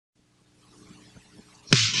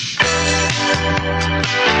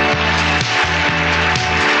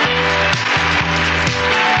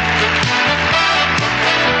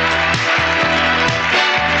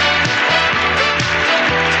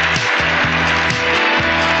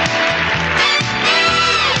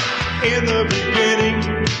In the beginning,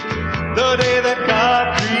 the day that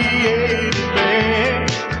God created man,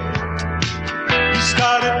 He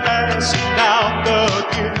started passing out the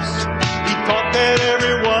gifts He thought that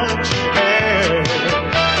everyone should have.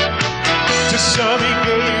 To some He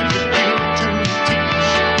gave the gift to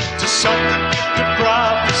teach, to some to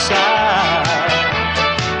prophesy,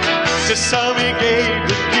 to some He gave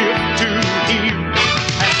the gift to heal,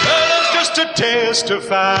 and others just to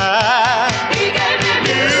testify. He gave me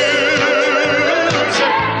music.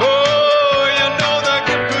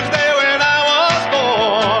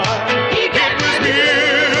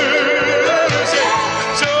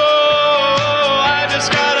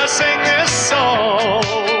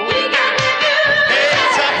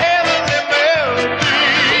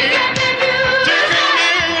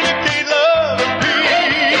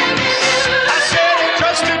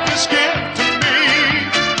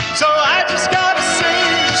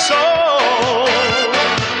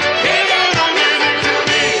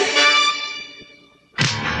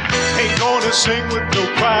 Sing with no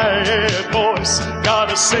quiet voice,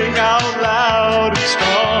 gotta sing out loud and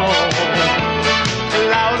strong,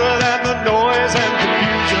 louder than the noise and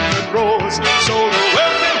confusion that grows, so the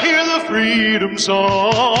world can hear the freedom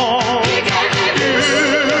song.